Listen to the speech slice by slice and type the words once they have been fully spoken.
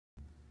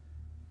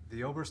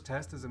The Ober's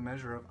test is a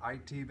measure of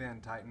IT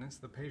band tightness.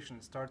 The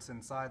patient starts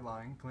inside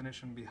lying,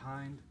 clinician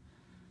behind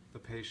the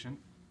patient.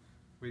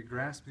 We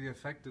grasp the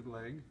affected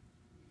leg.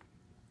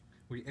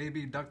 We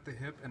abduct the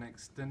hip and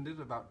extend it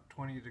about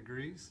 20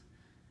 degrees.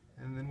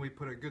 And then we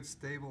put a good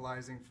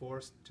stabilizing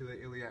force to the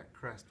iliac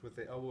crest with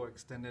the elbow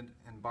extended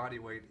and body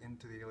weight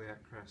into the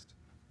iliac crest.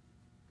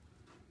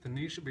 The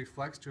knee should be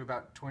flexed to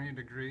about 20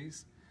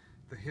 degrees,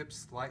 the hip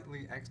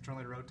slightly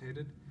externally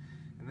rotated,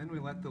 and then we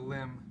let the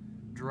limb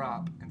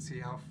drop and see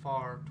how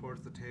far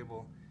towards the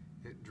table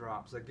it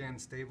drops. Again,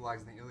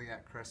 stabilizing the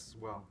iliac crest as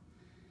well.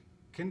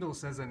 Kindle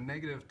says a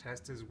negative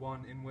test is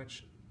one in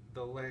which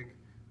the leg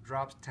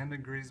drops 10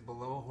 degrees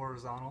below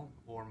horizontal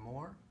or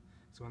more.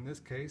 So in this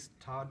case,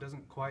 Todd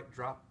doesn't quite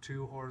drop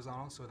to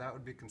horizontal, so that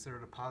would be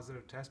considered a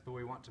positive test, but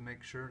we want to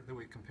make sure that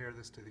we compare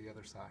this to the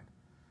other side.